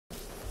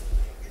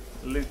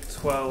Luke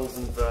 12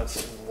 and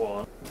verse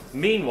 1.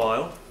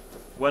 Meanwhile,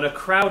 when a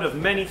crowd of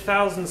many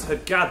thousands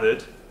had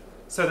gathered,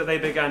 so that they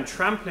began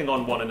trampling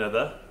on one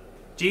another,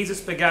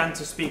 Jesus began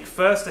to speak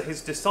first to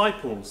his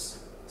disciples,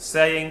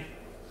 saying,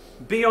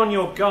 "Be on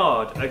your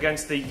guard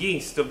against the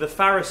yeast of the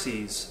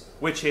Pharisees,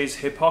 which is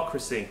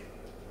hypocrisy.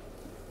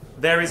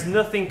 There is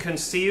nothing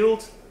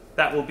concealed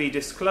that will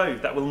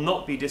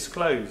not be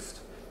disclosed,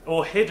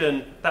 or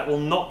hidden that will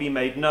not be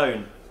made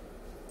known.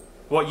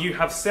 What you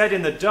have said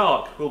in the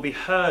dark will be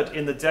heard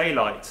in the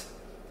daylight,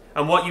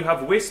 and what you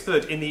have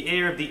whispered in the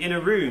ear of the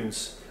inner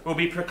rooms will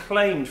be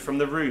proclaimed from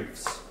the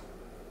roofs.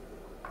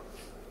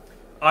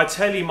 I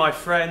tell you, my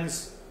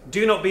friends,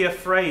 do not be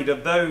afraid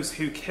of those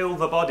who kill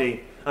the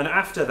body, and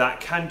after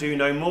that can do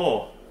no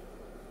more.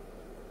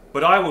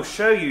 But I will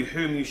show you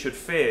whom you should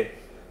fear.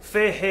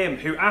 Fear him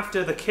who,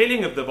 after the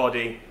killing of the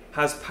body,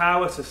 has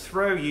power to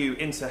throw you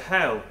into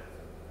hell.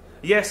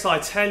 Yes, I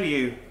tell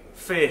you,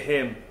 fear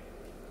him.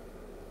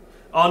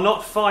 Are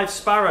not 5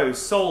 sparrows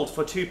sold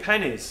for 2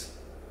 pennies?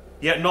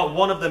 Yet not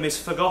one of them is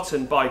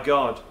forgotten by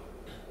God.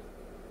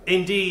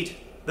 Indeed,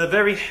 the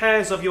very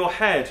hairs of your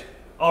head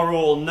are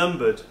all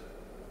numbered.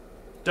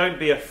 Don't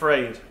be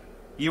afraid.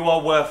 You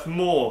are worth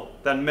more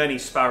than many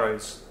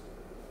sparrows.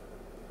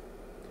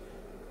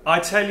 I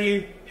tell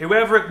you,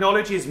 whoever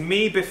acknowledges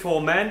me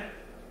before men,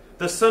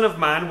 the Son of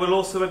Man will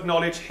also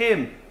acknowledge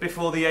him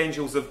before the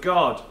angels of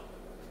God.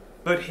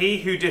 But he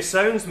who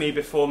disowns me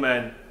before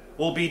men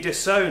will be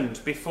disowned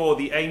before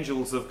the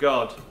angels of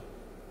God.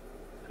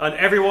 And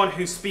everyone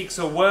who speaks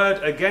a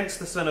word against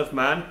the Son of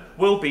Man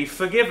will be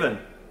forgiven.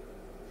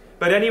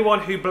 But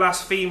anyone who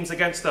blasphemes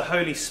against the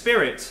Holy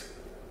Spirit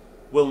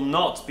will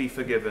not be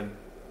forgiven.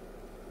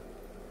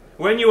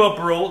 When you are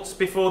brought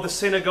before the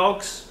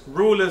synagogues,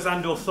 rulers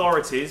and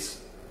authorities,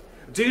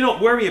 do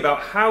not worry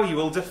about how you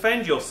will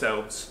defend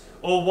yourselves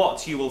or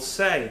what you will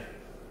say.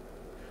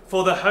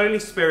 For the Holy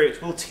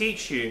Spirit will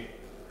teach you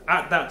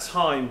at that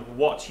time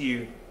what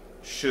you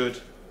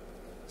should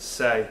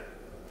say.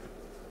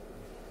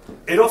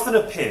 It often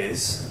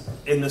appears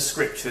in the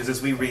scriptures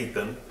as we read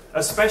them,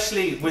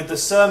 especially with the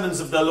sermons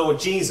of the Lord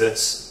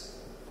Jesus,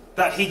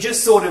 that he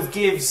just sort of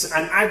gives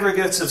an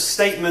aggregate of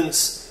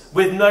statements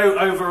with no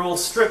overall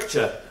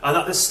structure, and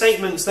that the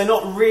statements, they're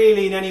not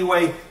really in any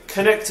way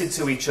connected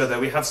to each other.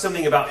 We have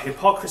something about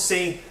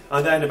hypocrisy,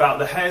 and then about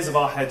the hairs of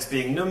our heads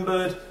being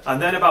numbered,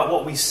 and then about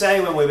what we say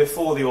when we're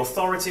before the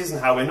authorities and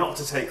how we're not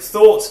to take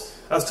thought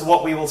as to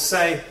what we will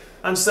say.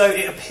 And so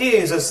it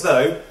appears as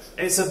though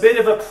it's a bit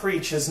of a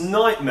preacher's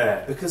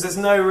nightmare, because there's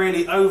no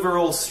really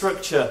overall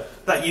structure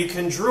that you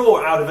can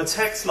draw out of a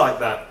text like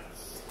that.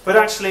 But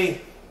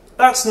actually,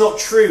 that's not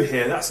true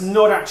here. That's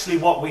not actually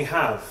what we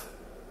have.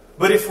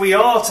 But if we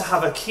are to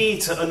have a key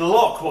to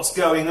unlock what's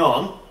going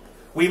on,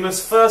 we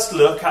must first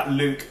look at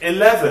Luke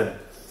 11.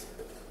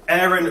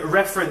 Aaron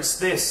referenced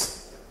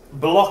this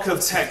block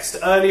of text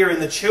earlier in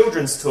the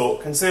children's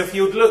talk, and so if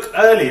you would look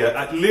earlier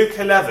at Luke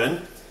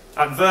 11,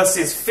 at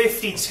verses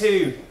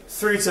 52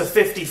 through to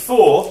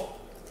 54,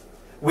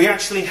 we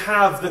actually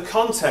have the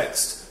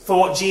context for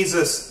what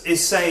Jesus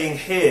is saying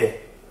here.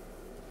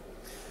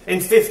 In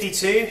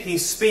 52, he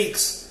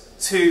speaks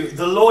to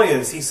the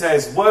lawyers. He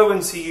says, "Woe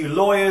unto you,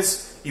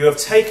 lawyers! You have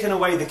taken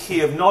away the key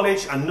of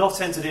knowledge and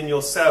not entered in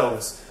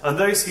yourselves. And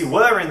those who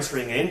were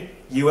entering in,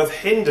 you have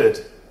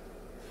hindered."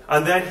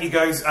 And then he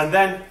goes, and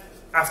then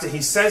after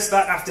he says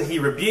that, after he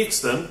rebukes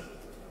them,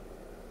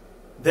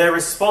 their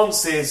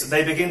response is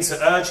they begin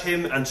to urge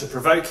him and to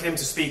provoke him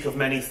to speak of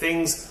many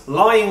things,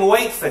 lying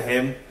wait for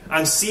him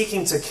and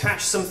seeking to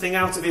catch something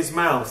out of his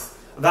mouth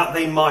that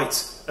they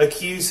might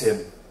accuse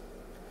him.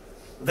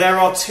 There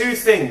are 2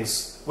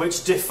 things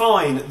which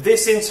define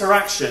this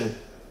interaction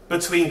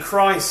between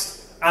Christ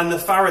and the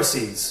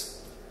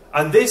Pharisees.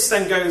 And this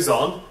then goes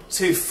on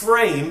to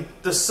frame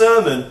the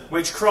sermon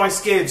which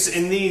Christ gives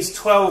in these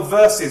 12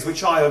 verses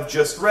which I have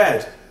just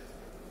read.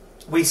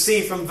 We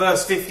see from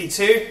verse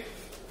 52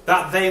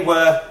 that they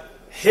were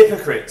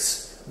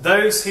hypocrites,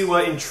 those who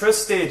were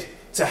entrusted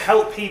to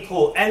help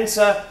people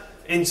enter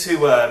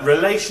into a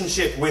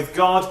relationship with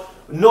God,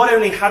 not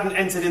only hadn't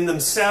entered in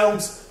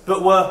themselves,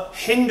 but were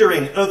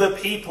hindering other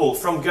people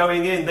from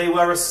going in. They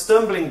were a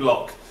stumbling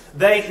block.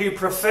 They who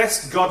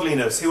professed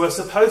godliness, who were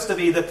supposed to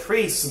be the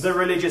priests, the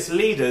religious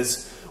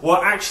leaders,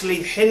 were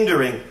actually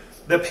hindering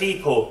the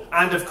people.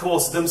 And of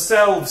course,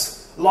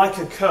 themselves, like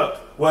a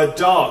cup, were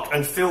dark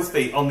and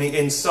filthy on the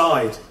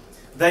inside.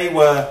 They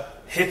were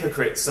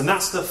hypocrites. And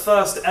that's the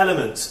first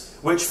element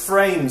which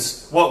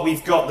frames what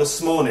we've got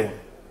this morning.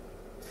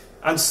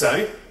 And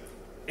so,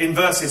 in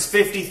verses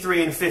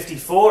 53 and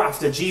 54,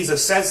 after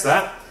Jesus says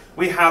that,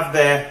 we have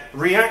their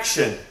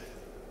reaction.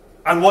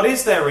 And what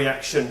is their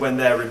reaction when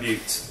they're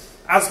rebuked?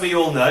 As we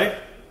all know,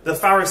 the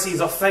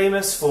Pharisees are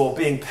famous for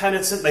being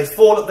penitent. They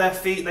fall at their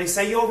feet. They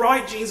say, "You're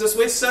right, Jesus,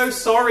 we're so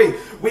sorry.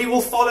 We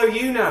will follow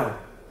you now."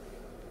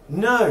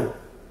 No,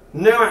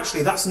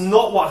 actually, that's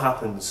not what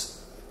happens.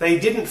 They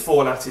didn't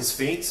fall at his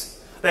feet.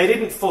 They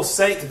didn't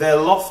forsake their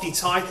lofty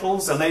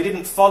titles and they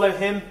didn't follow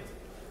him.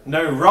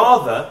 No,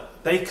 rather,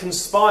 they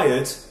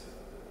conspired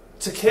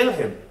to kill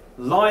him.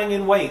 lying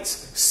in wait,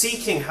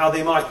 seeking how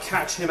they might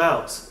catch him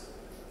out.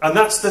 And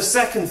that's the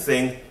second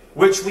thing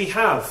which we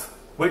have,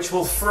 which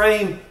will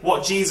frame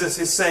what Jesus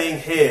is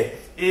saying here.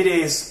 It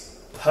is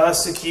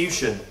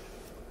persecution.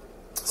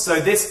 So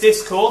this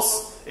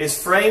discourse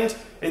is framed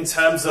in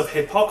terms of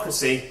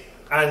hypocrisy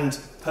and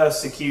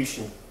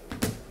persecution.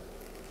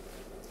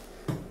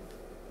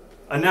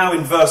 And now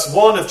in verse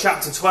 1 of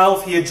chapter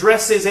 12, he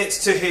addresses it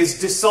to his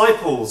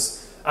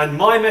disciples. And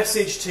my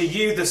message to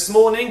you this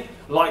morning,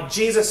 like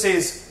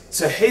Jesus's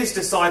to his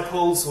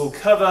disciples, will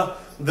cover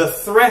the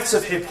threat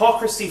of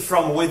hypocrisy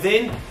from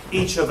within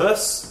each of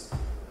us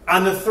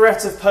and the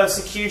threat of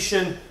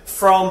persecution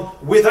from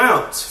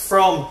without,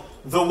 from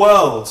the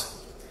world.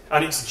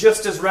 And it's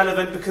just as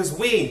relevant because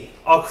we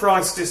are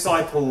Christ's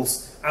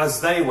disciples as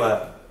they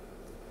were.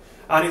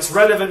 And it's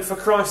relevant for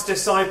Christ's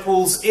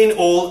disciples in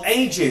all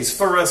ages,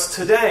 for us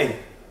today.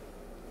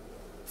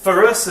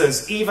 For us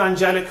as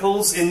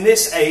evangelicals in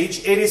this age,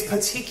 it is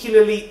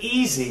particularly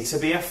easy to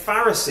be a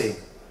Pharisee.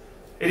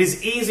 It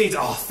is easy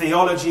to,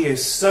 theology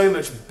is so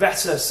much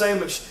better, so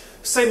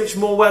much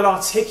more well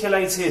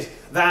articulated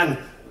than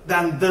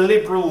the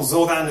liberals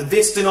or than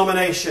this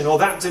denomination or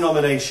that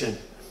denomination.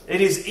 It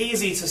is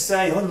easy to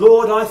say, oh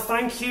Lord, I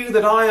thank you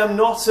that I am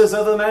not as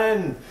other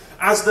men,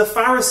 as the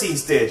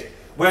Pharisees did,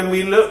 when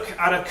we look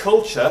at a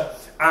culture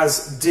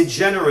as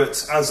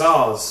degenerate as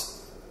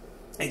ours.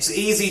 It's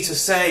easy to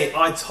say,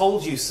 I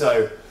told you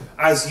so,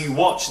 as you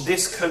watch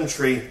this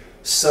country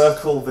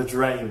circle the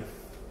drain.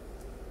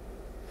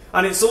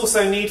 And it's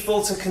also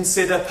needful to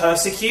consider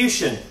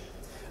persecution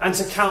and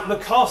to count the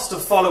cost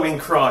of following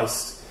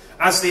Christ,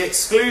 as the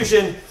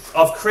exclusion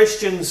of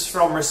Christians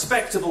from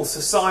respectable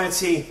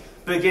society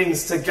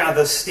begins to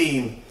gather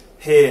steam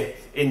here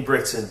in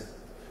Britain.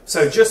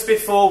 So just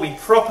before we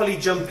properly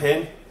jump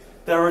in,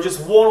 there are just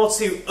one or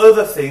two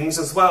other things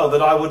as well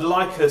that I would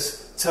like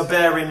us to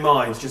bear in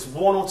mind. Just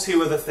one or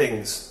two other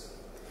things.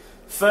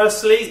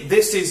 Firstly,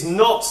 this is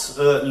not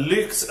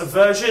Luke's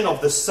version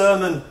of the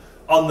Sermon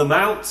on the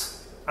Mount,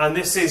 and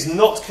this is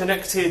not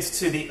connected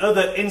to the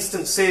other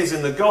instances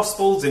in the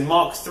Gospels, in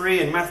Mark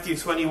 3 and Matthew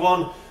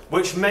 21,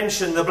 which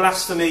mention the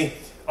blasphemy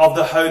of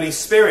the Holy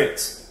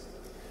Spirit.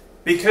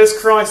 Because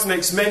Christ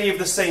makes many of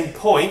the same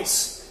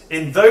points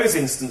in those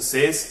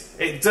instances,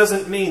 it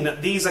doesn't mean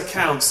that these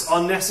accounts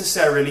are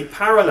necessarily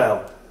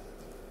parallel.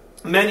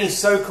 Many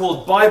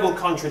so-called Bible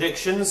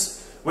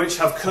contradictions, which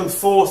have come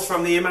forth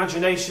from the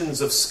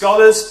imaginations of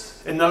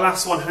scholars in the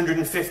last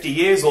 150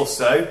 years or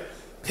so,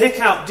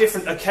 pick out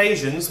different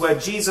occasions where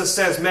Jesus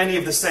says many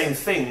of the same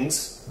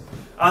things,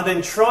 and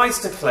then tries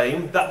to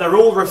claim that they're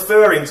all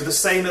referring to the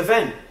same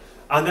event.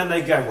 And then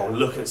they go, well,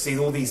 look at, see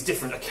all these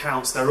different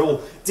accounts, they're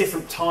all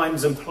different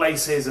times and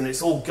places, and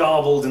it's all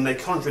garbled and they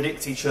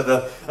contradict each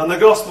other. And the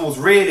Gospels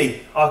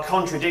really are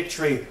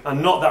contradictory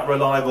and not that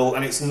reliable,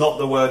 and it's not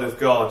the Word of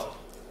God.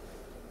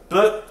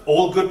 But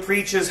all good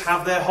preachers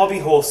have their hobby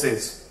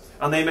horses,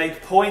 and they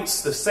make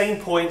points, the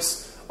same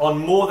points, on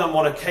more than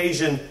one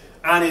occasion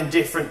and in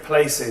different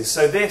places.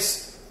 So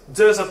this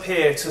does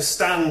appear to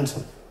stand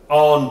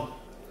on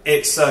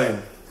its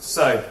own.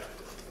 So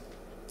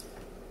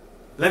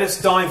let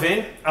us dive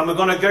in, and we're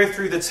going to go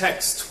through the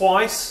text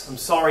twice. I'm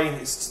sorry,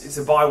 it's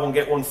a buy one,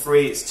 get one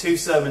free. It's two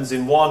sermons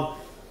in one.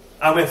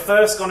 And we're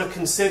first going to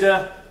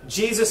consider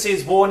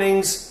Jesus'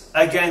 warnings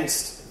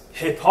against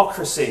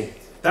hypocrisy.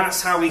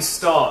 That's how he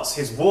starts,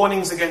 his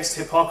warnings against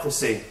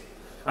hypocrisy.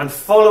 And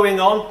following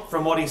on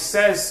from what he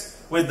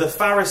says with the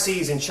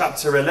Pharisees in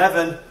chapter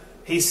 11,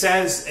 it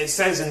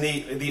says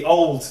in the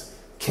old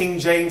King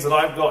James that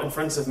I've got in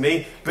front of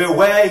me,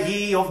 beware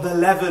ye of the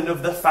leaven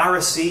of the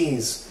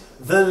Pharisees.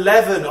 The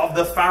leaven of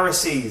the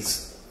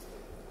Pharisees.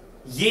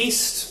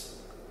 Yeast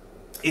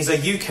is a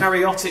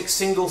eukaryotic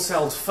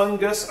single-celled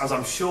fungus, as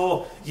I'm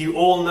sure you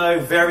all know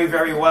very,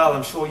 very well.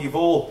 I'm sure you've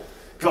all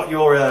got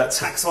your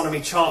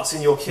taxonomy charts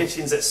in your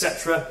kitchens,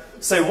 etc.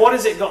 So what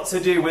has it got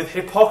to do with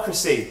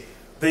hypocrisy?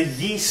 The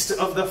yeast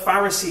of the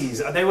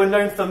Pharisees. They were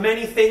known for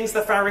many things,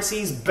 the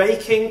Pharisees.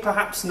 Baking,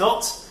 perhaps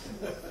not.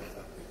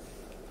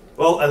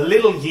 Well, a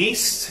little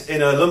yeast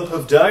in a lump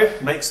of dough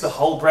makes the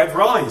whole bread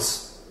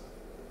rise.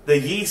 The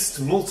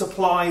yeast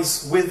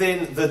multiplies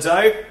within the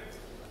dough,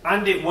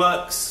 and it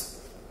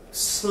works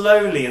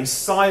slowly and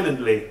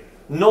silently,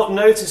 not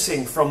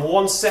noticing from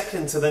 1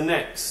 second to the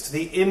next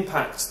the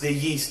impact the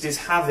yeast is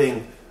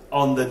having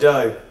on the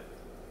dough.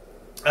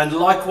 And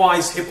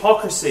likewise,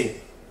 hypocrisy.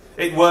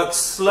 It works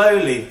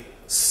slowly,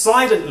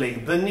 silently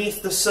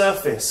beneath the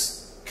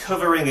surface,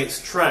 covering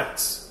its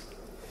tracks.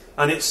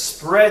 And it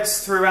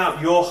spreads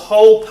throughout your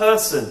whole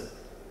person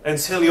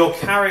until your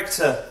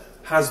character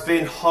has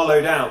been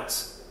hollowed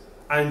out,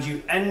 and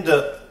you end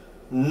up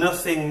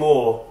nothing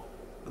more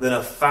than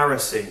a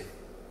Pharisee.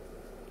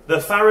 The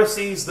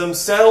Pharisees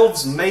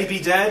themselves may be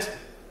dead,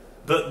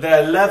 but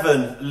their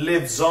leaven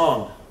lives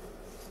on.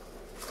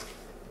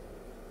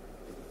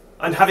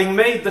 And having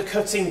made the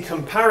cutting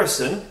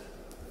comparison,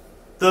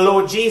 the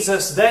Lord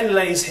Jesus then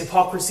lays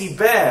hypocrisy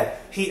bare.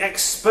 He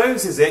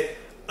exposes it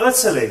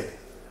utterly.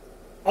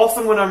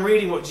 Often when I'm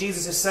reading what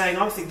Jesus is saying,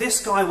 I think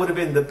this guy would have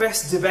been the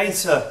best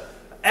debater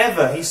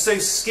ever. He's so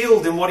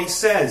skilled in what he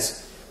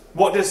says.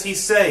 What does he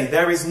say?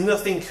 There is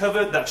nothing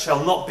covered that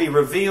shall not be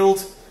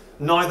revealed,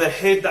 neither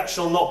hid that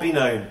shall not be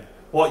known.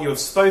 What you have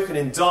spoken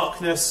in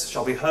darkness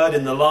shall be heard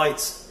in the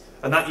light,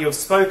 and that you have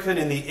spoken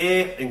in the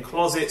ear in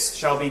closets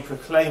shall be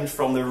proclaimed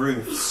from the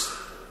roofs.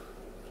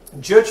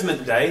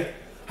 Judgment Day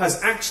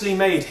has actually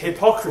made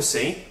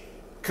hypocrisy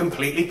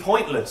completely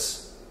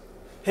pointless.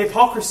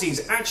 Hypocrisy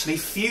is actually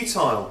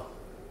futile.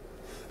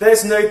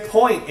 There's no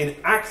point in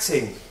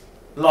acting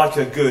like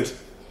a good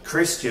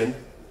Christian.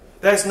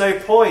 There's no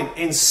point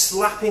in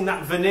slapping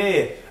that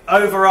veneer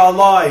over our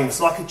lives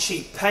like a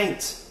cheap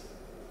paint.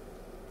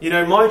 You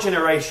know, my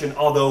generation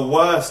are the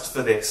worst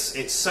for this.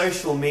 It's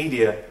social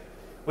media.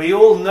 We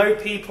all know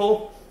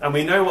people and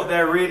we know what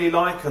they're really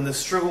like and the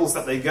struggles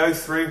that they go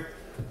through.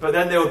 But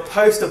then they would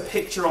post a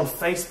picture on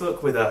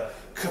Facebook with a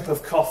cup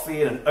of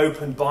coffee and an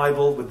open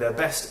Bible with their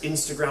best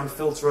Instagram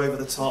filter over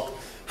the top.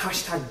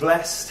 Hashtag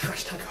blessed,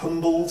 hashtag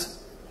humbled.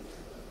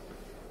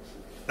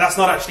 That's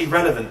not actually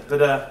relevant,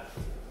 but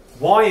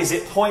why is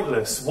it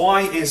pointless?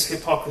 Why is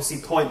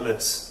hypocrisy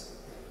pointless?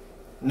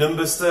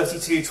 Numbers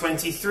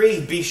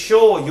 32:23, be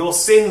sure your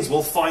sins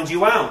will find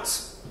you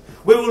out.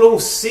 We will all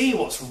see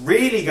what's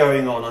really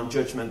going on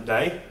Judgment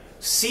Day.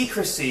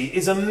 Secrecy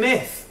is a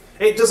myth.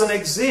 It doesn't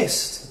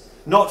exist.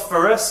 Not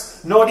for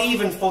us, not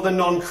even for the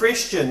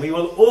non-Christian. We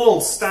will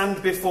all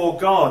stand before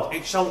God.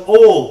 It shall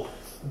all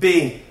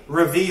be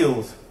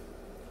revealed.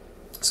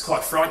 It's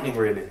quite frightening,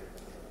 really.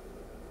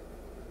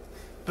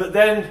 But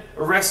then,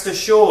 rest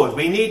assured,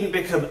 we needn't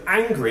become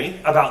angry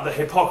about the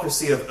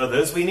hypocrisy of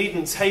others. We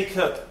needn't take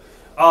up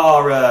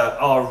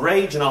our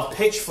rage and our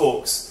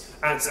pitchforks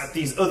at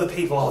these other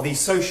people, these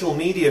social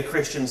media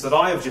Christians that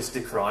I have just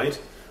decried,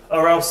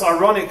 or else,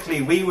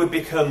 ironically, we would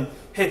become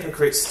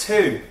hypocrites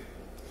too.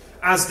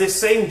 As this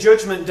same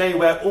judgment day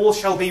where all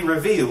shall be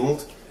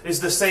revealed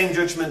is the same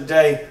judgment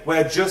day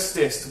where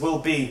justice will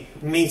be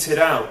meted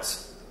out.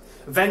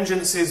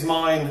 Vengeance is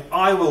mine,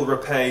 I will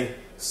repay,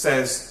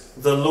 says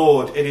the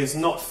Lord. It is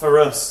not for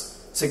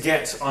us to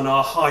get on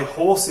our high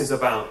horses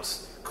about,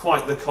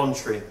 quite the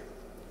contrary.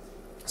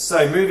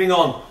 So moving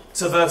on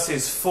to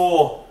verses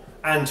 4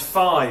 and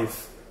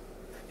 5.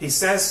 He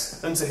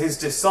says unto his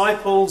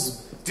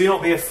disciples, do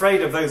not be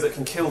afraid of those that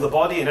can kill the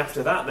body, and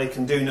after that they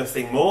can do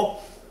nothing more.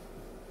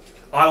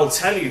 I will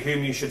tell you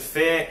whom you should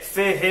fear.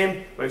 Fear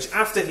him, which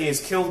after he has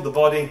killed the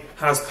body,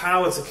 has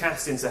power to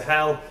cast into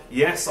hell.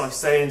 Yes, I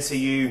say unto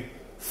you,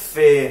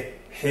 fear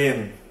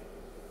him.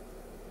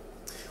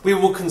 We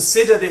will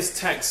consider this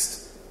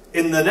text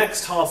in the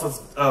next half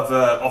of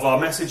our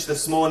message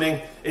this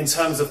morning in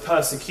terms of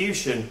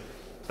persecution.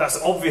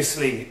 That's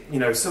obviously,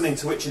 something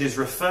to which it is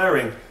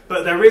referring.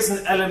 But there is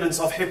an element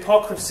of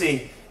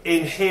hypocrisy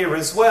in here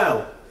as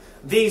well.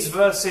 These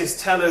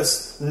verses tell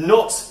us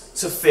not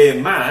to fear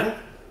man,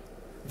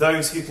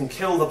 those who can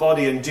kill the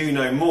body and do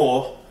no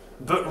more,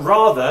 but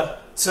rather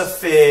to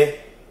fear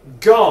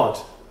God.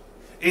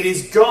 It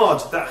is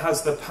God that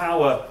has the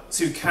power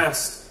to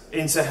cast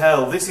into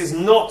hell. This is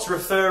not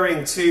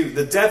referring to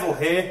the devil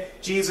here.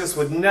 Jesus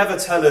would never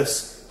tell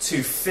us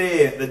to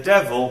fear the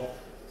devil.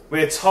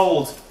 We're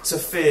told to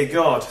fear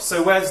God.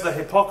 So where's the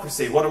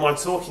hypocrisy? What am I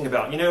talking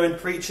about? When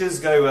preachers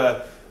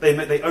go,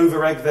 they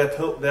over-egg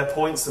their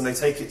points and they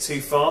take it too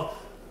far.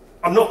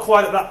 I'm not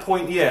quite at that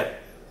point yet.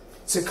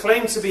 To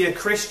claim to be a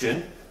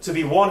Christian, to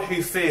be one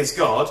who fears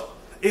God,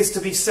 is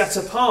to be set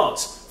apart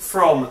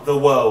from the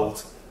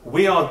world.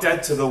 We are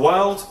dead to the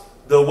world.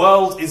 The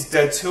world is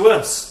dead to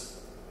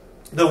us.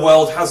 The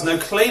world has no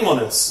claim on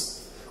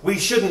us. We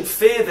shouldn't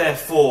fear,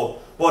 therefore,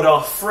 what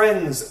our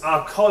friends,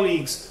 our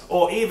colleagues,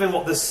 or even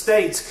what the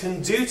state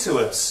can do to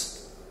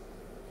us.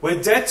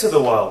 We're dead to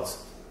the world.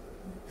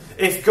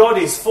 If God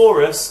is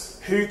for us,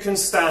 who can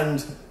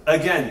stand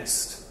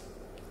against?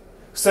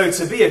 So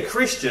to be a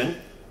Christian,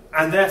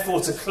 and therefore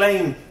to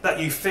claim that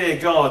you fear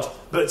God,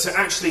 but to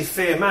actually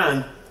fear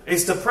man,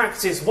 is to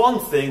practice one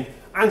thing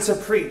and to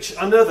preach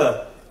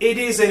another. It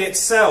is in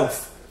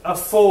itself a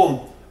form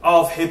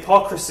of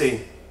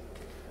hypocrisy.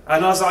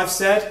 And as I've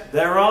said,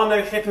 there are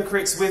no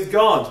hypocrites with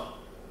God.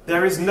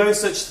 There is no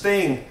such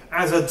thing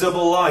as a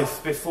double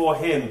life before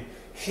him.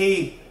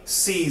 He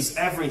sees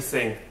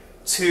everything.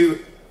 To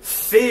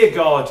fear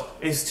God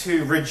is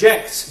to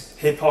reject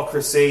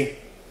hypocrisy.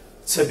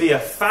 To be a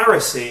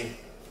Pharisee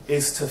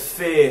is to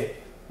fear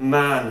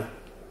man.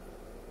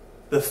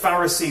 The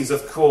Pharisees,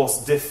 of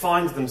course,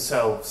 defined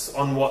themselves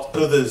on what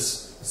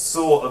others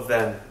saw of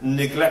them,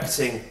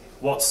 neglecting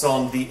what's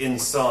on the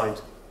inside.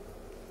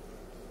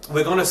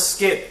 We're going to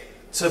skip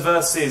to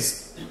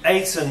verses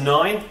 8 and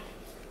 9.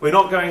 We're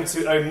not going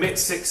to omit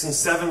 6 and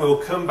 7.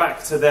 We'll come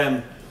back to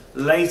them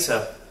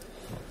later.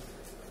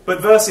 But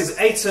verses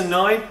 8 and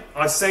 9,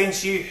 I say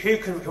unto you,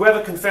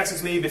 whoever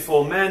confesses me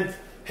before men,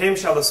 him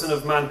shall the Son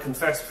of Man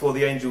confess before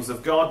the angels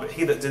of God. But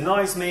he that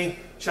denies me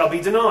shall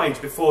be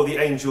denied before the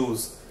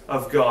angels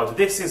of God.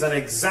 This is an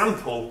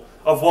example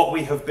of what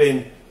we have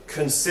been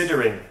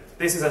considering.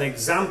 This is an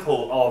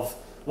example of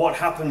What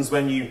happens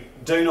when you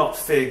do not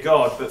fear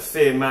God but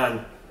fear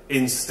man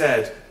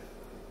instead?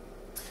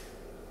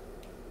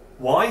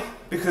 Why?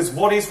 Because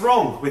what is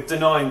wrong with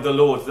denying the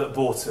Lord that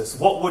bought us?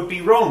 What would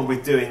be wrong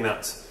with doing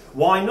that?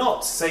 Why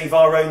not save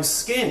our own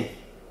skin?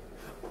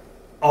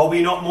 Are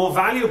we not more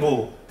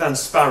valuable than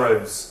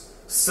sparrows?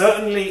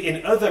 Certainly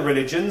in other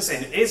religions,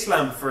 in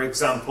Islam for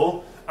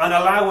example, an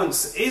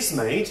allowance is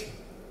made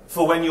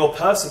for when you're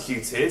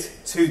persecuted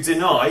to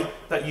deny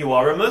that you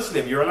are a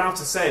Muslim. You're allowed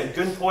to say at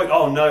gunpoint,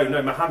 oh no,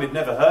 Muhammad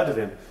never heard of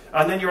him.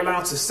 And then you're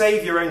allowed to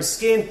save your own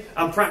skin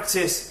and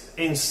practice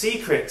in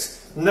secret.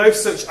 No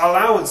such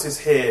allowances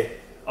here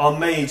are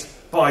made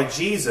by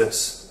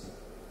Jesus.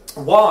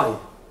 Why?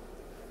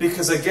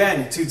 Because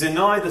again, to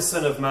deny the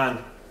Son of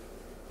Man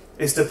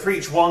is to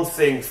preach one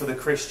thing for the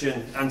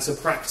Christian and to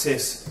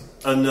practice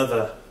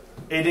another.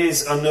 It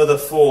is another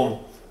form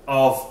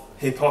of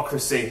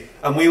hypocrisy.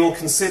 And we will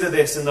consider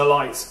this in the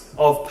light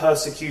of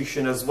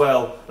persecution as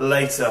well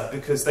later,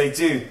 because they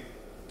do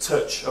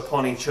touch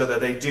upon each other.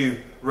 They do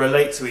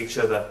relate to each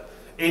other.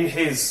 In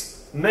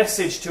his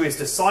message to his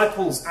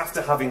disciples,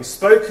 after having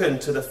spoken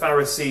to the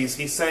Pharisees,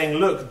 he's saying,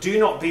 look, do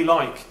not be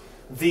like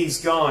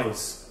these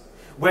guys.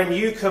 When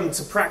you come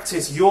to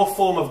practice your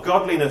form of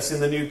godliness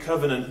in the new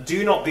covenant,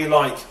 do not be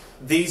like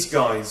these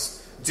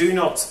guys. Do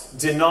not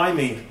deny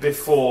me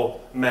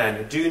before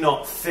men. Do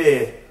not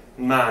fear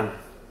man.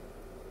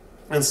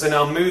 And so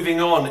now moving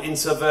on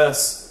into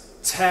verse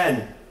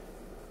 10.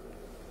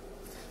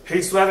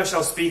 Whosoever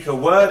shall speak a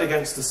word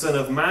against the Son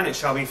of Man, it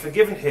shall be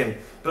forgiven him.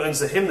 But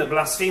unto him that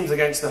blasphemes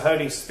against the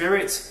Holy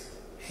Spirit,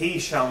 he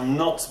shall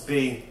not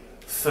be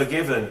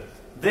forgiven.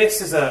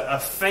 This is a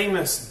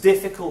famous,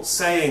 difficult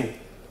saying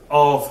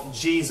of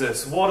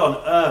Jesus. What on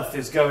earth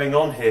is going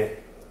on here?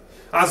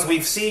 As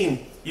we've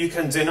seen, you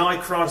can deny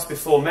Christ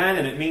before men,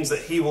 and it means that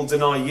he will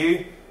deny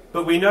you.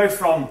 But we know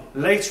from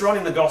later on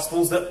in the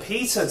Gospels that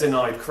Peter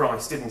denied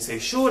Christ, didn't he?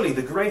 Surely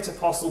the great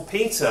apostle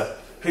Peter,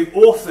 who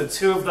authored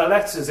 2 of the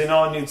letters in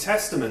our New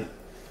Testament,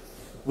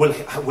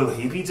 will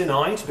he be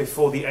denied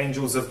before the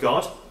angels of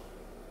God?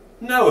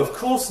 No, of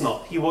course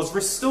not. He was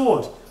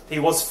restored. He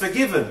was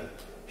forgiven.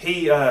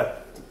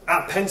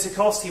 At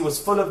Pentecost, he was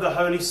full of the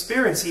Holy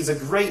Spirit. He's a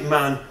great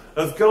man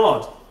of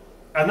God.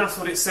 And that's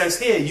what it says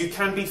here. You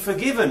can be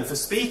forgiven for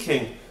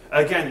speaking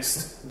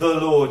against the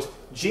Lord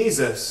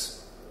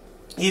Jesus.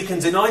 You can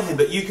deny him,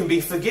 but you can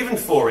be forgiven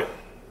for it.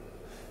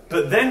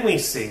 But then we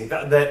see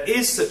that there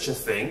is such a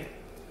thing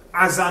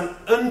as an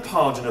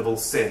unpardonable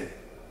sin.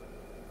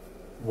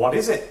 What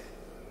is it?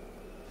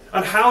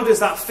 And how does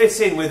that fit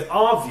in with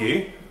our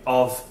view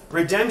of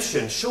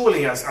redemption?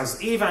 Surely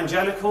as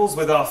evangelicals,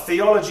 with our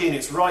theology in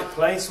its right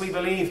place, we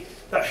believe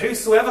that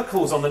whosoever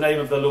calls on the name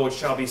of the Lord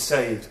shall be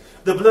saved.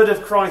 The blood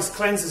of Christ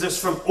cleanses us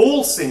from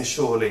all sin,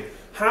 surely.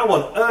 How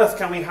on earth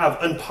can we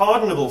have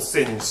unpardonable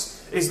sins?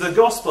 Is the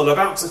gospel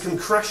about to come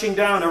crashing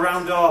down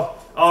around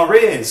our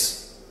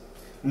ears?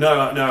 No,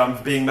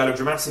 I'm being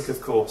melodramatic,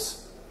 of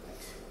course.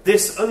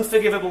 This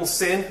unforgivable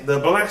sin, the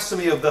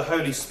blasphemy of the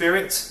Holy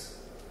Spirit,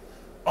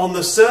 on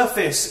the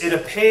surface it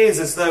appears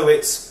as though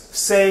it's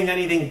saying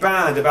anything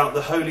bad about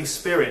the Holy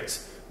Spirit,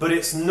 but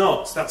it's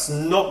not. That's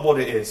not what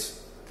it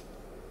is.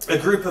 A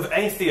group of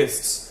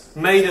atheists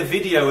made a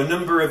video a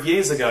number of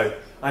years ago,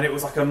 and it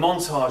was like a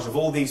montage of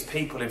all these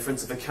people in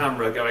front of a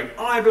camera going,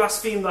 I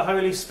blaspheme the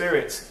Holy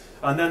Spirit.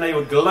 And then they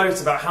would gloat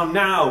about how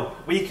now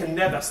we can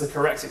never, that's the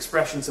correct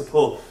expression to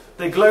pull,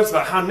 they gloat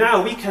about how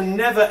now we can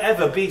never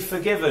ever be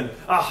forgiven.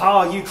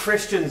 Aha, you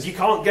Christians, you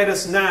can't get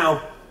us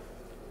now.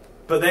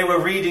 But they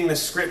were reading the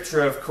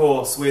scripture, of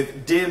course,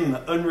 with dim,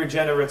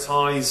 unregenerate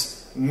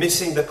eyes,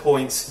 missing the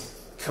point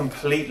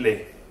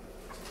completely.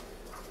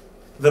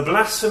 The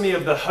blasphemy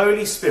of the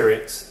Holy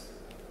Spirit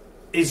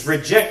is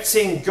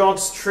rejecting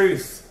God's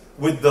truth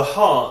with the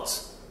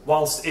heart,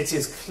 whilst it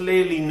is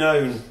clearly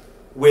known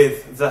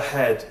with the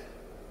head.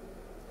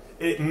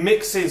 It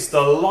mixes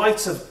the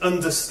light of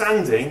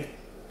understanding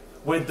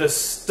with the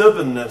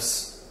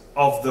stubbornness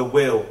of the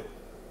will.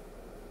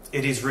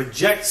 It is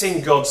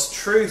rejecting God's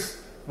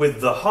truth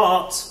with the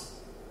heart,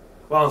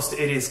 whilst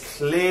it is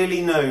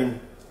clearly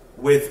known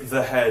with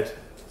the head.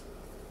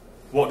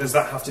 What does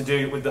that have to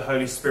do with the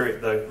Holy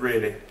Spirit, though,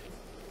 really?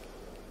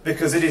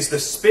 Because it is the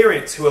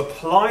Spirit who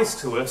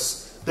applies to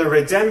us the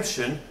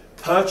redemption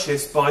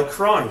purchased by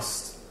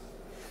Christ.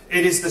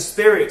 It is the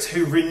Spirit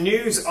who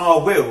renews our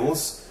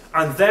wills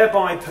and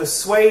thereby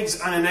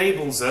persuades and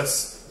enables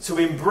us to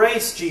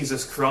embrace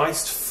Jesus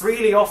Christ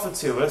freely offered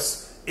to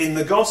us in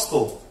the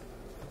gospel.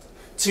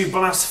 To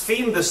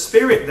blaspheme the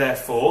Spirit,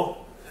 therefore,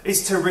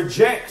 is to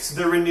reject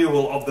the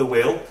renewal of the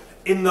will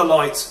in the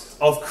light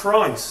of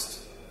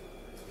Christ.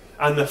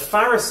 And the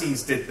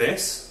Pharisees did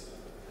this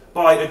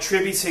by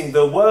attributing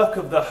the work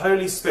of the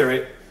Holy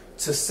Spirit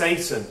to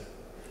Satan.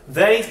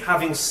 They,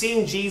 having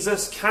seen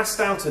Jesus cast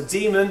out a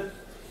demon,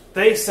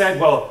 they said,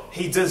 well,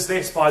 he does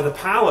this by the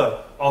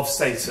power of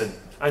Satan.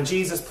 And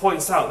Jesus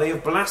points out they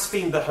have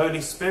blasphemed the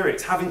Holy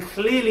Spirit. Having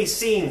clearly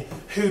seen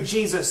who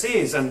Jesus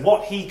is and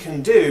what he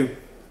can do,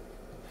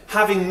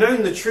 having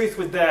known the truth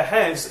with their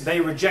heads, they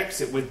reject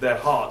it with their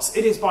hearts.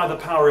 It is by the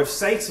power of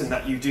Satan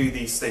that you do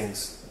these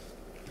things.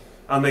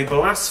 And they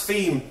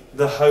blaspheme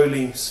the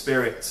Holy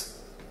Spirit.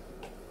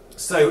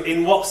 So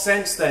in what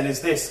sense then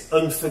is this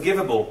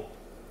unforgivable?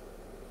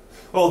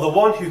 Well, the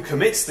one who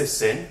commits this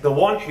sin, the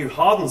one who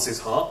hardens his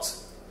heart,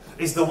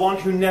 is the one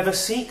who never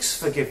seeks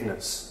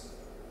forgiveness.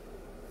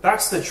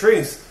 That's the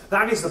truth.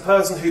 That is the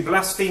person who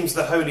blasphemes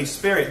the Holy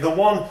Spirit, the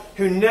one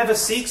who never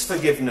seeks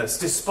forgiveness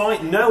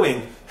despite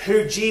knowing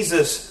who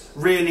Jesus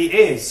really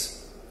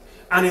is.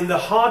 And in the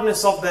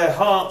hardness of their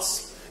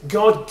hearts,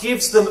 God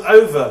gives them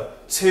over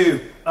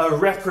to a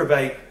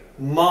reprobate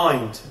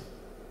mind.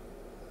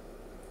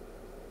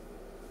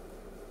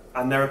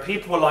 And there are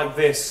people like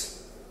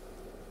this,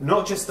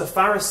 not just the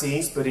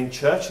Pharisees, but in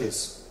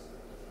churches.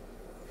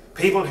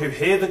 People who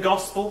hear the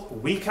gospel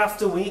week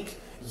after week,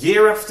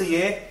 year after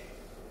year,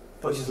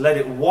 but just let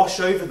it wash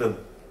over them,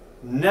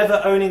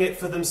 never owning it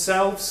for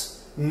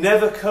themselves,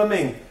 never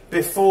coming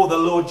before the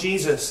Lord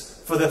Jesus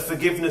for the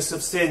forgiveness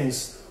of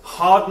sins,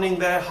 hardening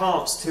their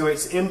hearts to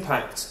its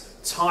impact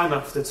time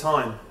after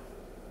time.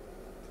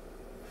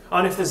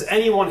 And if there's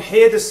anyone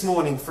here this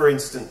morning, for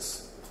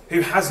instance,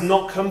 who has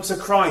not come to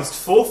Christ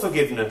for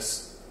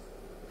forgiveness,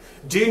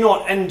 do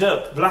not end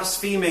up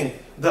blaspheming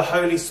the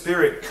Holy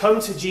Spirit. Come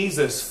to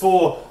Jesus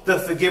for the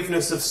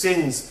forgiveness of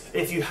sins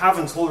if you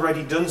haven't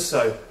already done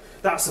so.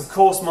 That's, of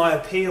course, my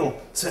appeal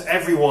to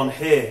everyone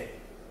here.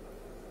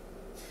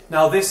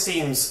 Now, this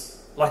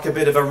seems like a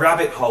bit of a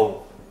rabbit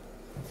hole,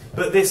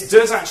 but this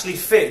does actually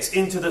fit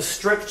into the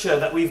structure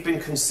that we've been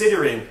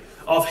considering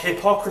of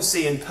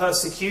hypocrisy and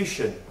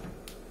persecution,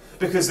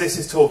 because this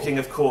is talking,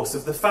 of course,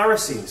 of the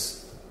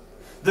Pharisees.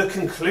 The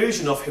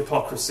conclusion of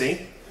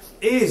hypocrisy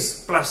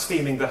is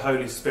blaspheming the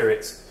Holy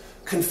Spirit,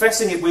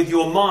 confessing it with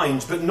your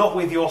mind, but not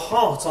with your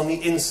heart on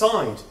the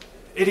inside.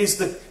 It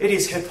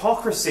is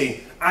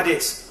hypocrisy at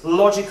its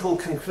logical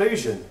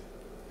conclusion.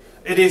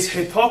 It is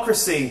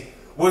hypocrisy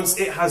once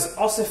it has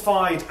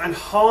ossified and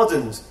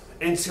hardened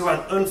into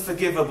an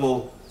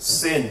unforgivable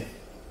sin.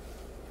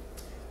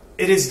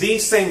 It is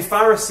these same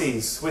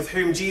Pharisees with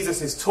whom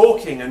Jesus is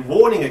talking and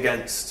warning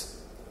against,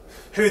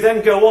 who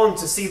then go on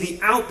to see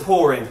the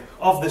outpouring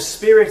of the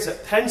Spirit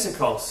at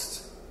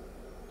Pentecost,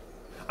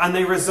 and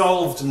they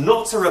resolved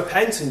not to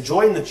repent and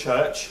join the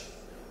church,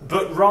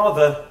 but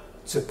rather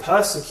to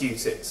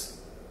persecute it.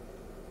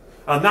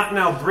 And that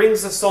now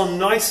brings us on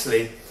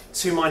nicely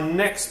to my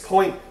next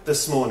point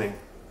this morning.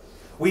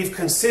 We've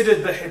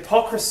considered the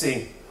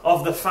hypocrisy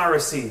of the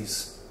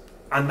Pharisees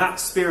and that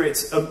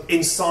spirit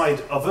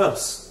inside of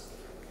us.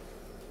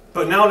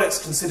 But now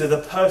let's consider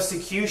the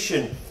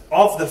persecution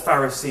of the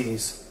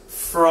Pharisees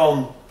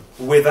from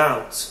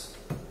without.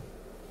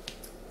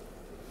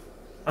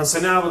 And so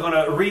now we're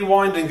going to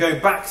rewind and go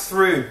back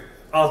through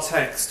our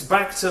text,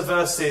 back to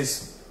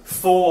verses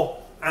 4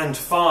 and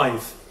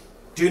 5.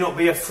 Do not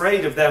be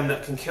afraid of them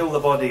that can kill the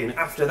body, and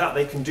after that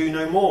they can do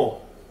no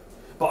more.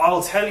 But I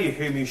will tell you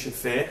whom you should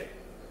fear.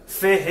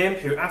 Fear him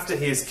who, after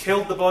he has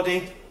killed the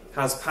body,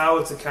 has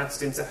power to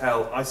cast into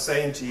hell. I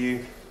say unto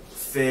you,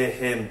 fear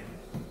him.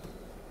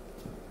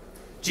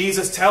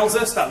 Jesus tells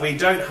us that we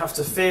don't have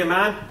to fear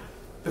man,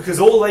 because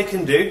all they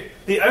can do,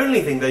 the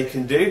only thing they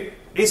can do,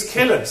 is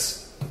kill us.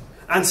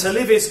 And to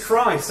live is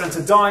Christ, and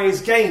to die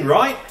is gain,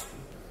 right?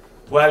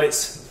 Well,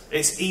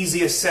 it's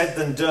easier said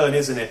than done,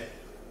 isn't it?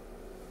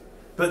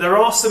 But there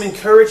are some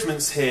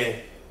encouragements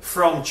here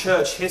from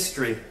church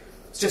history.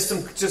 It's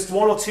just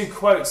one or two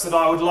quotes that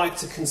I would like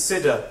to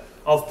consider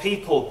of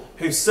people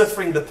who,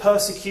 suffering the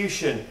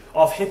persecution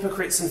of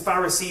hypocrites and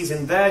Pharisees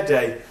in their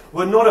day,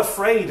 were not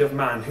afraid of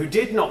man, who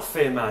did not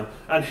fear man,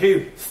 and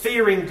who,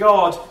 fearing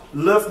God,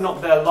 loved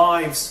not their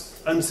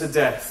lives unto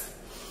death.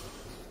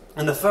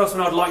 And the first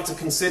one I'd like to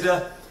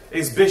consider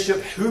is Bishop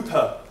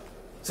Hooper.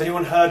 Has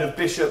anyone heard of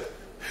Bishop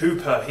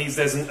Hooper?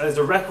 There's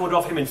a record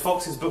of him in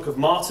Fox's Book of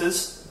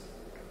Martyrs.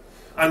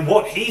 And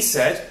what he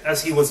said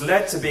as he was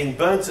led to being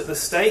burnt at the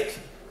stake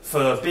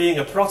for being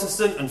a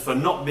Protestant and for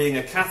not being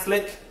a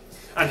Catholic.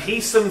 And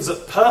he sums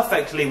up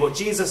perfectly what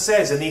Jesus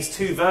says in these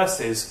two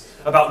verses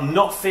about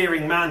not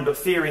fearing man but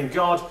fearing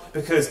God,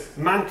 because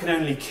man can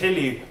only kill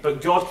you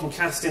but God can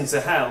cast into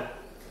hell.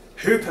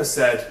 Hooper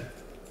said,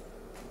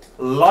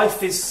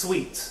 life is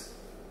sweet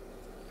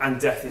and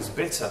death is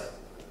bitter,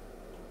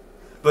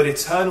 but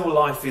eternal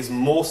life is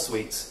more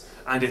sweet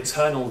and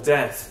eternal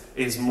death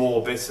is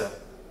more bitter.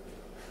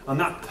 And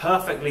that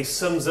perfectly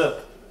sums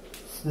up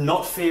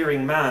not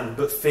fearing man,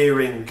 but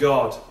fearing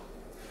God.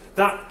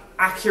 That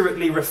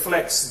accurately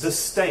reflects the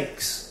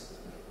stakes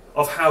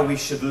of how we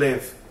should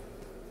live.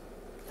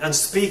 And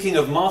speaking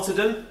of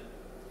martyrdom,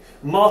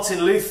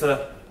 Martin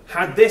Luther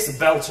had this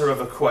belter of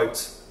a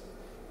quote.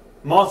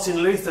 Martin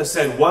Luther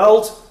said,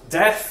 "World,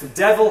 death,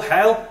 devil,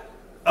 hell,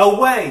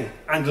 away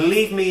and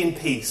leave me in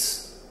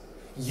peace.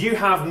 You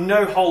have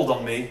no hold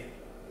on me.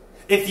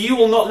 If you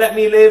will not let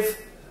me live,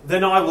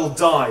 then I will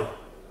die.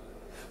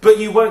 But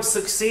you won't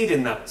succeed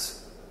in that.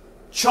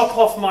 Chop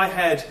off my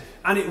head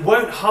and it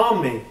won't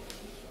harm me.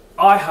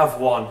 I have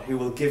one who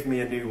will give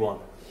me a new one."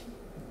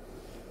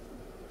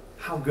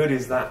 How good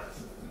is that?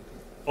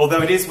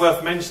 Although it is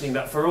worth mentioning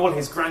that for all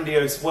his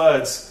grandiose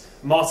words,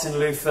 Martin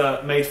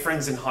Luther made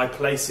friends in high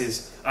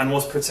places and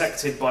was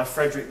protected by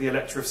Frederick the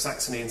Elector of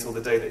Saxony until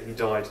the day that he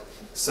died.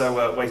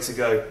 So way to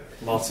go,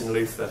 Martin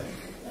Luther.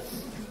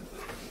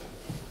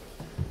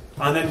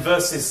 And then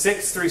verses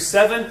 6 through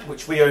 7,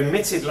 which we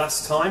omitted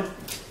last time,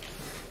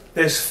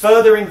 there's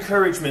further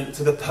encouragement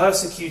to the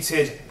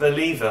persecuted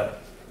believer.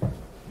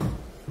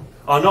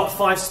 Are not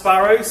 5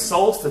 sparrows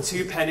sold for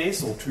 2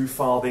 pennies or 2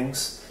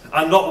 farthings,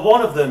 and not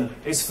one of them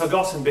is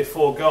forgotten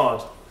before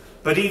God?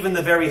 But even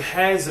the very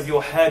hairs of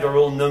your head are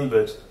all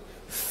numbered.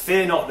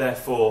 Fear not,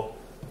 therefore,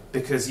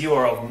 because you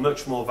are of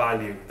much more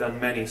value than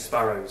many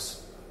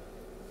sparrows.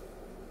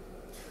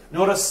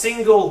 Not a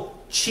single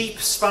cheap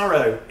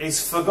sparrow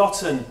is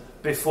forgotten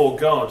before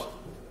God.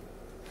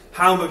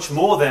 How much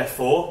more,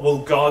 therefore, will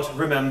God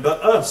remember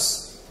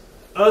us?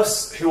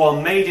 Us who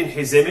are made in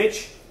his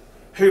image,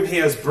 whom he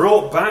has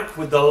brought back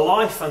with the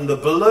life and the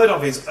blood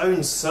of his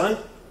own Son,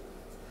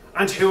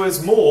 and who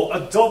has more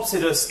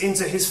adopted us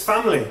into his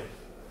family,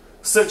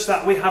 such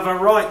that we have a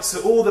right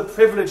to all the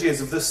privileges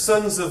of the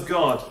sons of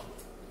God.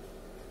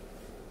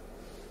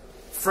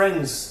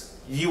 Friends,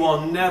 you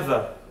are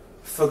never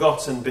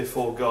forgotten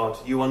before God.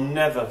 You are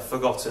never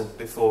forgotten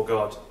before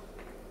God.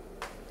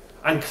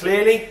 And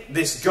clearly,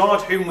 this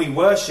God whom we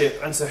worship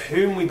and to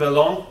whom we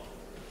belong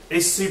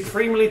is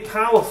supremely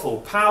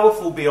powerful,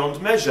 powerful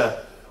beyond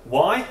measure.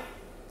 Why?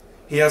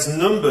 He has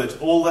numbered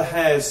all the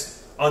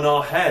hairs on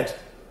our head.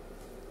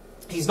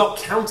 He's not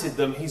counted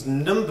them, he's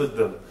numbered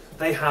them.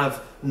 They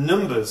have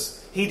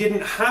numbers. He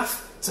didn't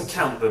have to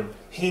count them.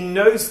 He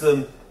knows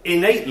them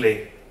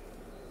innately.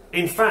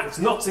 In fact,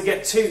 not to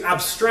get too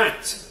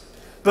abstract,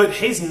 but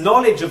his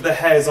knowledge of the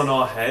hairs on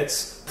our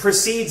heads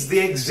precedes the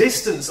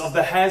existence of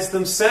the hairs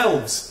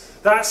themselves.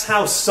 That's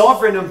how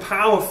sovereign and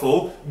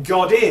powerful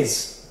God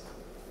is.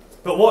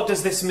 But what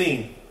does this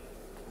mean?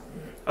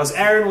 As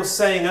Aaron was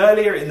saying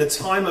earlier in the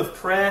time of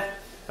prayer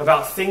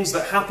about things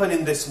that happen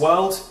in this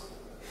world,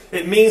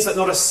 it means that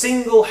not a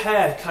single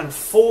hair can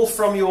fall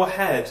from your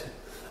head,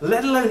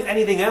 let alone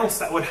anything else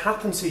that would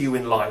happen to you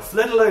in life,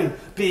 let alone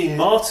being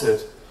martyred.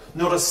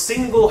 Not a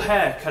single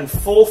hair can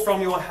fall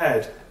from your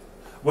head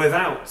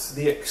without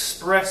the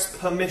express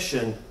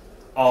permission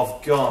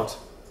of God.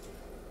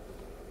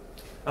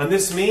 And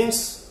this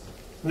means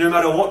no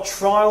matter what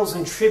trials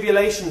and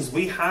tribulations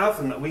we have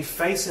and that we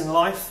face in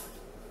life,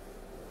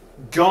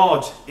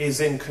 God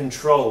is in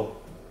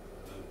control.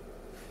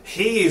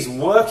 He is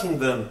working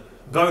them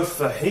both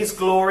for his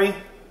glory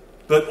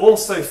but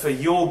also for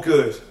your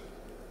good,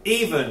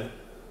 even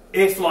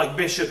if, like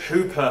Bishop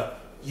Hooper,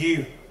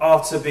 you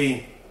are to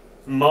be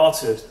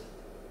martyred.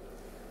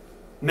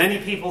 Many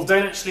people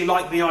don't actually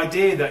like the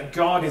idea that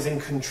God is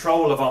in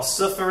control of our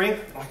suffering.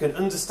 I can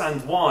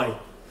understand why.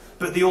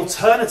 But the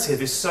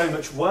alternative is so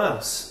much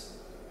worse.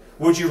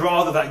 Would you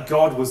rather that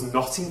God was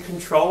not in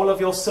control of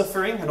your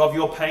suffering and of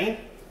your pain?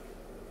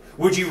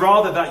 Would you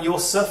rather that your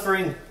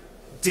suffering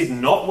did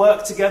not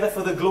work together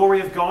for the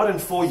glory of God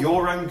and for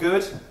your own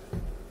good?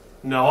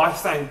 No, I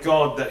thank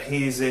God that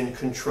he is in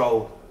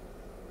control.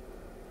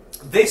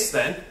 This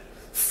then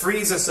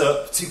frees us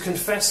up to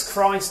confess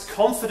Christ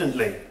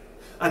confidently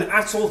and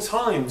at all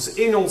times,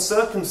 in all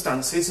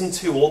circumstances, and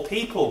to all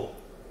people.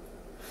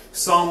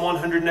 Psalm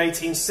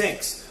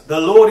 118:6, the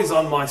Lord is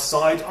on my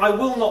side, I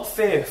will not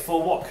fear,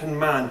 for what can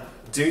man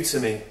do to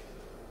me?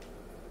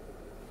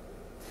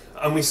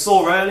 And we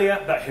saw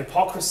earlier that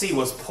hypocrisy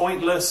was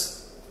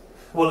pointless.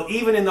 Well,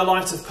 even in the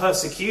light of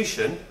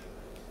persecution,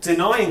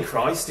 denying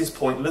Christ is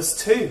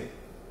pointless too.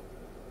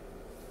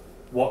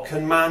 What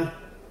can man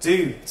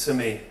do to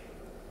me?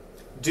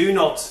 Do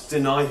not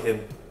deny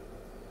him.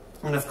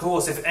 And of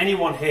course, if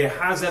anyone here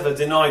has ever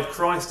denied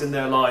Christ in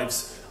their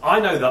lives, I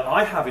know that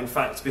I have, in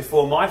fact,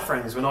 before my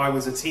friends, when I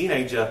was a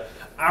teenager,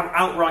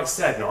 outright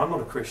said, no, I'm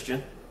not a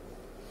Christian.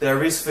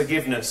 There is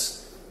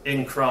forgiveness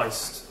in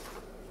Christ.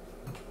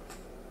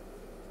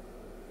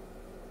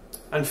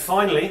 And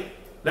finally,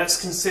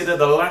 let's consider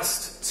the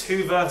last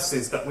 2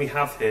 verses that we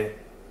have here.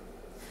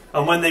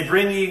 And when they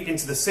bring you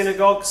into the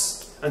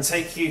synagogues and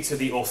take you to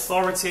the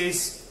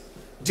authorities,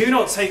 do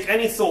not take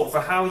any thought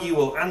for how you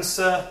will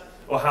answer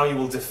or how you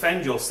will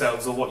defend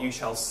yourselves or what you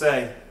shall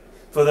say.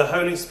 For the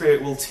Holy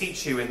Spirit will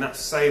teach you in that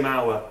same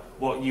hour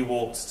what you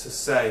ought to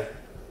say.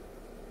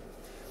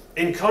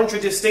 In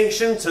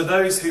contradistinction to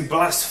those who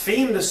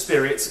blaspheme the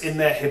Spirit in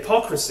their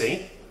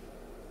hypocrisy,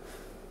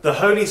 the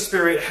Holy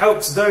Spirit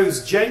helps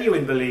those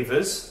genuine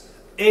believers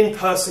in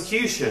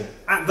persecution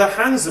at the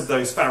hands of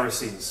those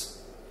Pharisees.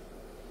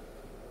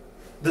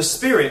 The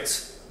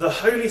Spirit, the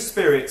Holy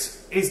Spirit,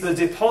 is the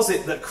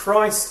deposit that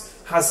Christ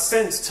has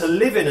sent to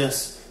live in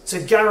us to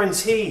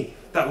guarantee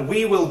that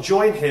we will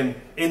join him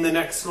in the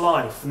next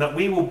life and that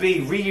we will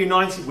be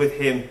reunited with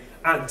him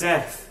at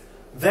death.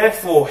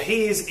 Therefore,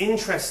 he is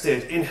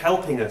interested in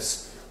helping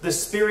us. The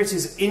Spirit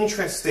is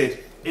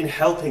interested in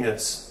helping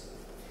us.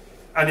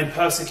 And in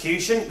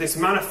persecution, this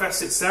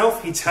manifests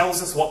itself. He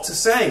tells us what to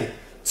say.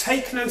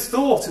 Take no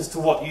thought as to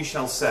what you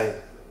shall say.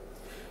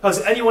 Has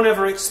anyone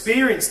ever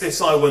experienced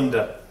this, I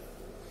wonder?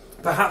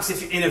 Perhaps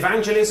if in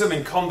evangelism,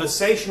 in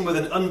conversation with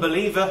an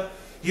unbeliever,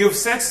 you've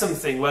said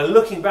something where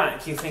looking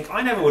back you think,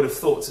 I never would have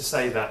thought to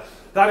say that.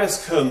 That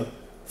has come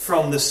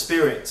from the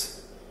Spirit.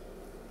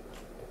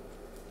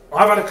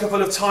 I've had a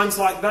couple of times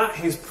like that.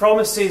 His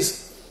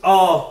promises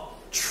are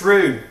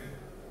true.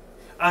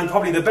 And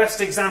probably the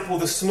best example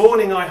this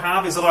morning I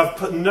have is that I've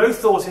put no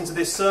thought into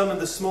this sermon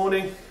this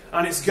morning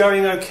and it's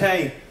going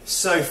okay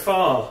so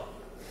far.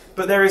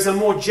 But there is a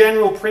more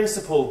general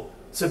principle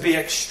to be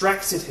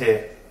extracted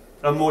here.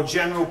 A more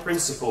general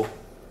principle.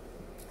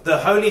 The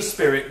Holy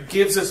Spirit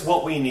gives us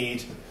what we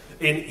need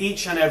in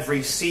each and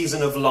every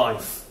season of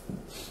life.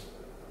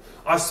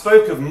 I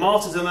spoke of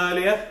martyrdom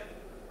earlier.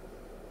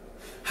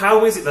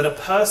 How is it that a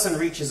person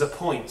reaches a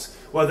point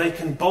where they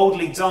can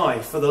boldly die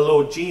for the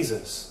Lord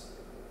Jesus?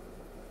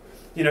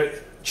 You know,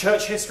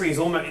 church history is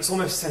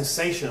almost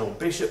sensational.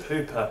 Bishop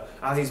Hooper,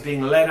 as he's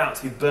being led out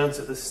to be burnt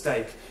at the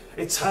stake.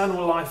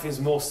 Eternal life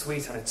is more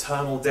sweet and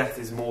eternal death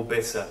is more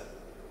bitter.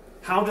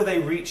 How do they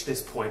reach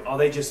this point? Are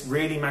they just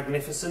really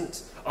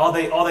magnificent? Are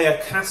they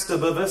a caste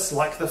above us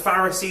like the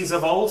Pharisees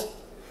of old?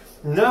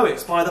 No,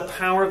 it's by the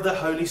power of the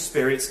Holy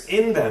Spirit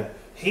in them.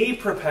 He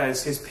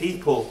prepares his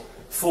people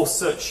for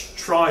such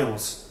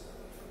trials.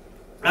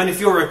 And if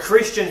you're a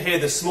Christian here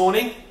this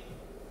morning,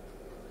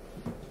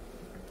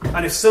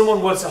 and if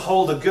someone were to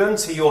hold a gun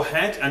to your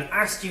head and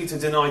ask you to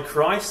deny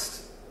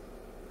Christ,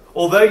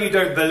 although you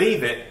don't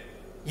believe it,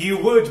 you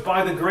would,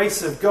 by the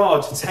grace of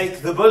God,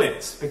 take the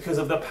bullet because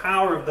of the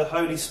power of the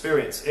Holy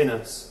Spirit in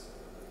us.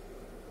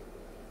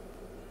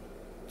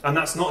 And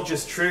that's not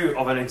just true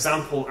of an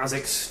example as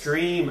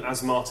extreme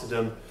as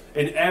martyrdom.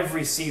 In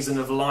every season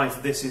of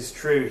life, this is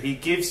true. He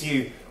gives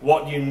you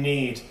what you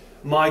need.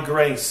 My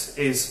grace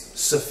is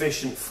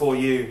sufficient for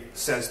you,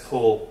 says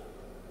Paul.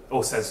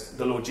 Or says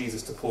the Lord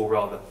Jesus to Paul,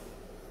 rather.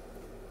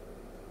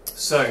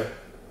 So,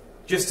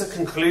 just to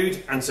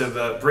conclude and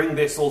to bring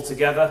this all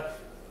together,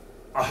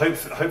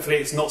 hopefully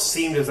it's not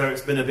seemed as though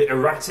it's been a bit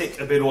erratic,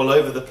 a bit all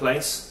over the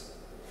place.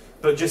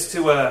 But just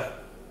to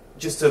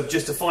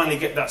finally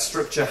get that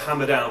structure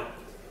hammered out,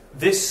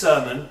 this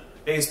sermon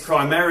is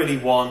primarily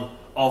one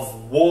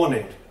of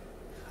warning.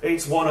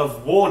 It's one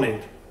of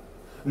warning.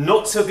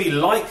 Not to be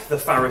like the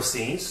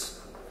Pharisees,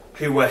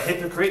 who were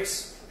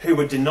hypocrites, who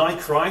would deny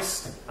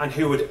Christ, and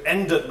who would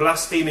end up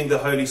blaspheming the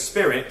Holy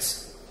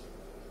Spirit,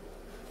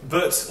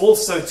 but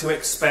also to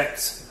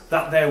expect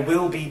that there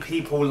will be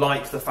people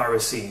like the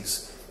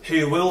Pharisees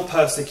who will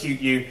persecute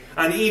you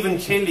and even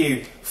kill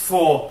you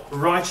for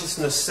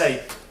righteousness'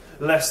 sake,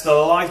 lest the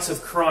light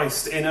of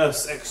Christ in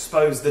us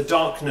expose the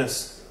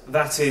darkness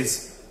that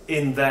is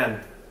in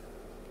them.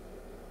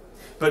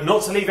 But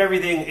not to leave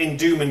everything in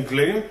doom and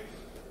gloom.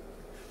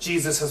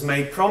 Jesus has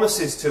made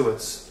promises to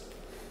us.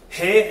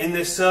 Here in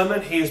this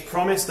sermon, he has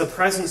promised the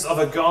presence of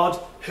a God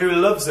who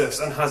loves us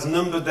and has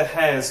numbered the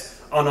hairs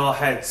on our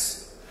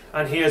heads.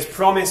 And he has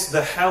promised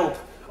the help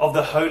of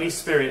the Holy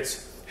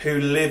Spirit who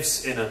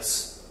lives in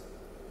us.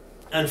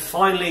 And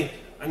finally,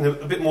 and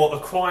a bit more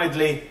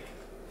acquiredly,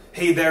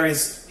 he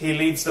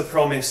leaves the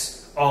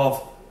promise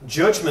of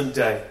Judgment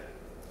Day,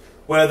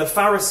 where the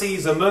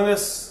Pharisees among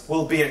us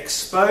will be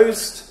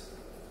exposed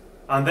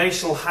and they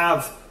shall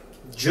have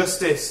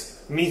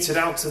justice meted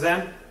out to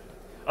them,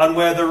 and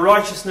where the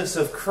righteousness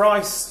of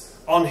Christ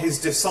on his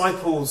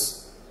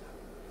disciples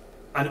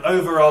and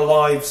over our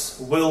lives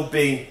will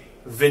be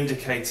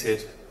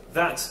vindicated.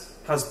 That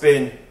has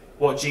been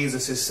what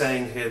Jesus is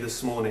saying here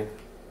this morning.